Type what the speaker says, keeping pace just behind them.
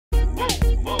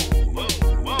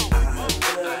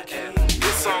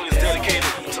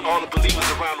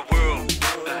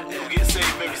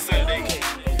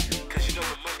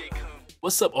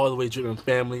What's up, All the Way Driven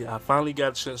family? I finally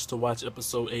got a chance to watch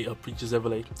episode 8 of Preachers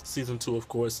Everlay, season 2, of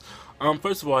course.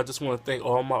 First of all, I just want to thank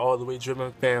all my All the Way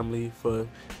Driven family for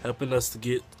helping us to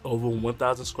get over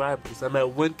 1,000 subscribers. I'm at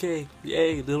 1K,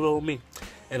 yay, little old me.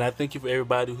 And I thank you for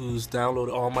everybody who's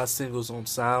downloaded all my singles on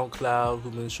SoundCloud,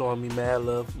 who've been showing me mad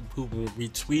love, who've been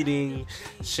retweeting,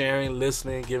 sharing,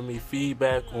 listening, giving me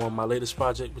feedback on my latest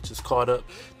project, which is Caught Up.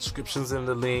 Description's in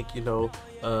the link,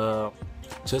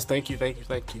 just thank you.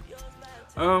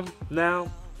 Now,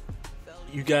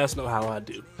 you guys know how I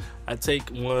do. I take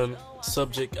one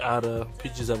subject out of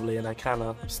Preachers Everlay and I kind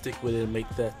of stick with it and make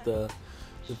that the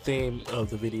theme of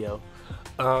the video.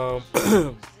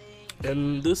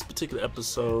 In this particular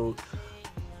episode,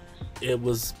 it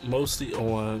was mostly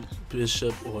on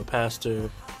Bishop or Pastor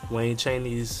Wayne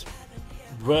Chaney's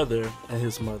brother and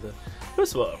his mother.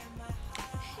 First of all,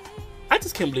 I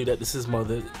just can't believe that this is his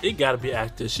mother. It gotta be an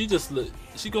actor. She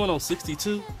going on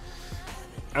 62.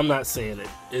 I'm not saying it.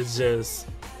 It's just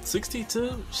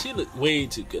 62. She look way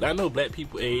too good. I know black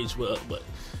people age well, but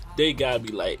she gotta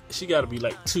be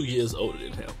like 2 years older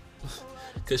than him,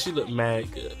 cause she looked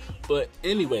mad good. But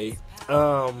anyway,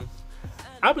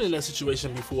 I've been in that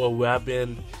situation before where I've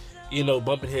been,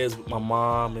 bumping heads with my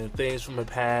mom and things from the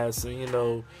past,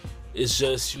 and it's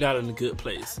just you're not in a good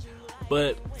place.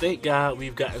 But thank God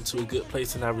we've gotten to a good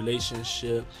place in our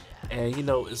relationship, and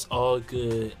it's all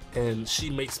good. And she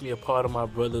makes me a part of my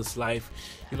brother's life.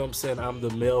 You know what I'm saying? I'm the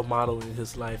male model in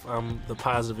his life. I'm the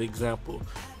positive example.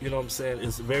 You know what I'm saying?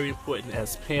 It's very important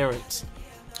as parents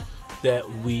that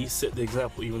we set the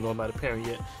example, even though I'm not a parent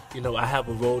yet. I have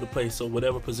a role to play, so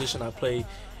whatever position I play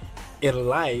in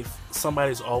life,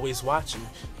 somebody's always watching.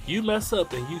 You mess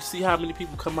up and you see how many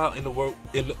people come out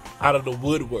out of the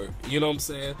woodwork. You know what I'm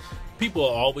saying? People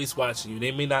are always watching you. They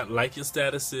may not like your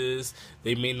statuses,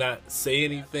 they may not say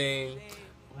anything,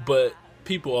 but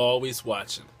people are always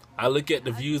watching. I look at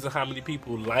the views and how many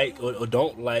people like or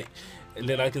don't like, and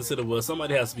then I consider, well,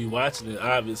 somebody has to be watching it,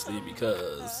 obviously,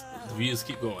 because the views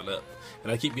keep going up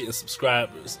and I keep getting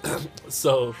subscribers.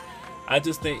 So I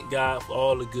just thank God for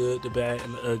all the good, the bad,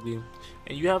 and the ugly.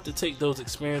 And you have to take those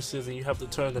experiences and you have to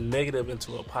turn the negative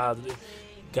into a positive.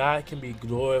 God can be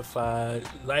glorified.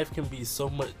 Life can be so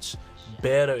much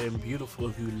better and beautiful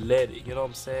if you let it. You know what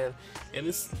I'm saying? And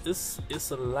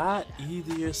it's a lot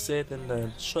easier said than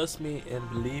done. Trust me and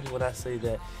believe me when I say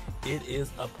that it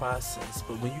is a process.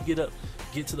 But when you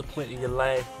get to the point in your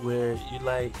life where you're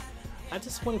like, I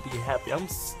just want to be happy. I'm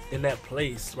in that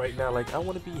place right now. Like, I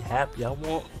want to be happy. I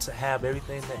want to have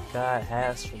everything that God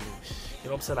has for me. You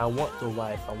know what I'm saying? I want the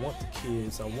wife. I want the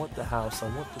kids. I want the house. I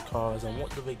want the cars. I want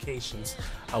the vacations.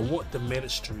 I want the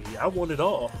ministry. I want it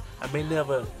all. I may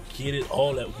never get it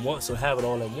all at once or have it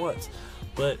all at once,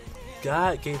 but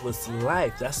God gave us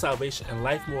life. That's salvation and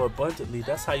life more abundantly.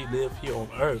 That's how you live here on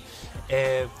earth.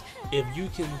 And if you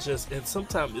can and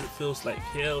sometimes it feels like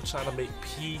hell trying to make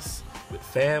peace with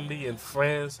family and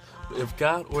friends, but if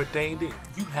God ordained it,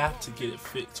 you have to get it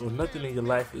fixed, or nothing in your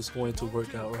life is going to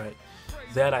work out right.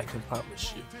 That I can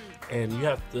promise you. And you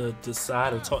have to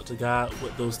decide and talk to God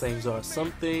what those things are.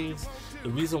 Some things, the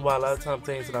reason why a lot of times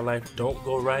things in our life don't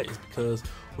go right is because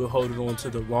we're holding on to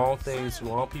the wrong things, the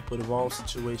wrong people, the wrong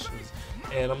situations.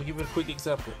 And I'm gonna give you a quick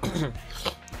example.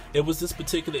 It was this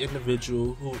particular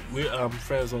individual who we're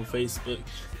friends on Facebook,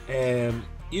 and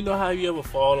you know how you ever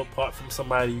fall apart from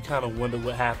somebody, you kind of wonder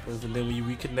what happens, and then when you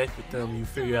reconnect with them, you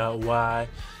figure out why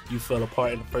you fell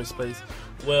apart in the first place.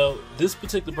 Well, this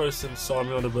particular person saw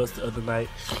me on the bus the other night,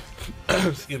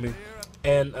 excuse me,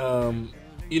 and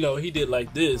he did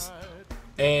like this,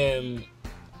 and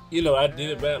I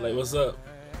did it back like, what's up?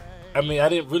 I mean, I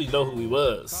didn't really know who he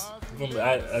was.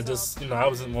 I just, I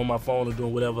wasn't on my phone or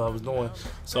doing whatever I was doing,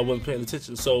 so I wasn't paying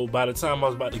attention. So by the time I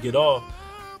was about to get off,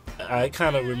 I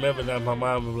kind of remember that my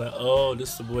mom was like, oh,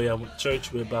 this is the boy I went to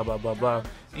church with, blah, blah, blah, blah.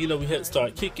 We had to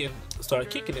start kicking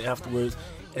it afterwards,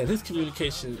 and his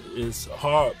communication is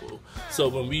horrible. So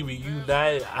when we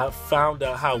reunited, I found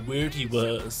out how weird he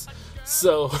was,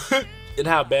 so and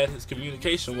how bad his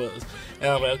communication was.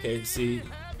 And I'm like, okay, see,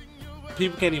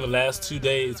 people can't even last 2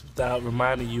 days without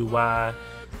reminding you why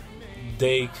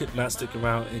they could not stick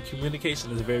around, and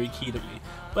communication is very key to me.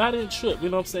 But I didn't trip, you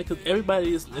know what I'm saying? Because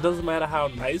everybody it doesn't matter how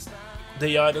nice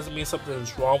they are, it doesn't mean something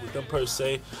is wrong with them per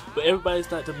se, but everybody's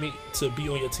not to be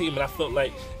on your team, and I felt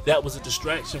like that was a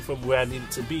distraction from where I needed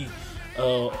to be. You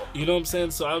know what I'm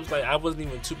saying? So I was like, I wasn't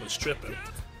even too much tripping.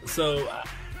 So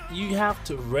you have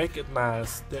to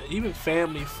recognize that even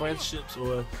family, friendships,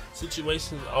 or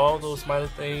situations, all those minor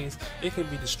things, it can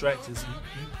be distractions.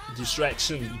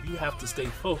 You have to stay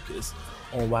focused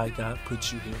on why God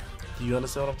put you here. You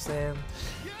understand what I'm saying?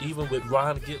 Even with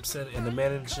Ron Gibson and The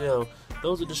Man in Jail,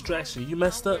 those are distractions. You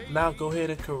messed up, now go ahead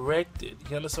and correct it.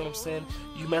 You understand what I'm saying?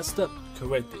 You messed up,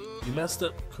 correct it. You messed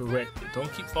up, correct it.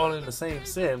 Don't keep falling in the same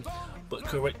sin, but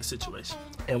correct the situation.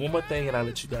 And one more thing, and I'll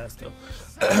let you guys know.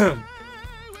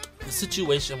 The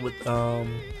situation with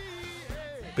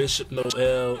Bishop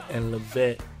Noel and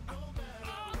Levette,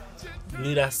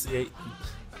 need I say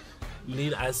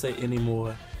any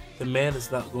more? The man is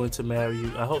not going to marry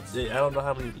you. I don't know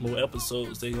how many more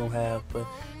episodes they're gonna have, but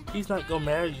he's not gonna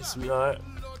marry you, sweetheart.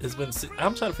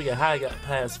 I'm trying to figure out how I got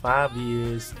past 5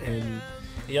 years, and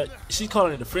she's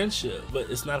calling it a friendship, but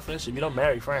it's not a friendship. You don't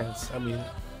marry friends. I mean,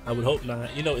 I would hope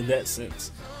not, in that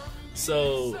sense.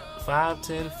 So 5,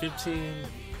 10, 15,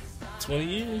 20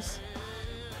 years?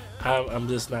 I'm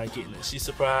just not getting it. She's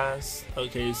surprised.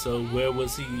 Okay, so where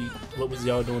was he? What was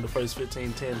y'all doing the first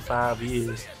 15, 10, 5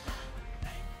 years?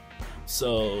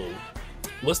 So,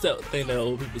 what's that thing that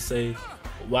old people say?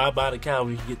 Why buy the cow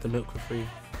when you can get the milk for free?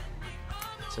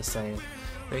 Just saying.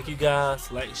 Thank you guys.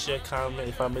 Like, share, comment.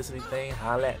 If I miss anything,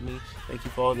 holla at me. Thank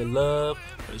you for all the love.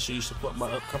 Make sure you support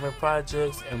my upcoming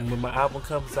projects. And when my album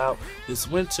comes out this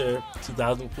winter,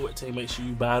 2014, make sure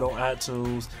you buy it on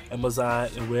iTunes, Amazon,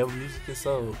 and wherever music is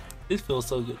sold. It feels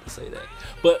so good to say that.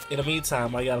 But in the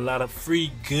meantime, I got a lot of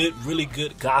free, really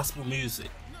good gospel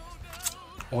music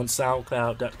on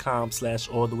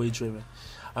SoundCloud.com/allthewaydriven.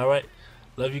 Alright,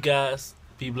 love you guys.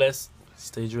 Be blessed.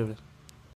 Stay driven.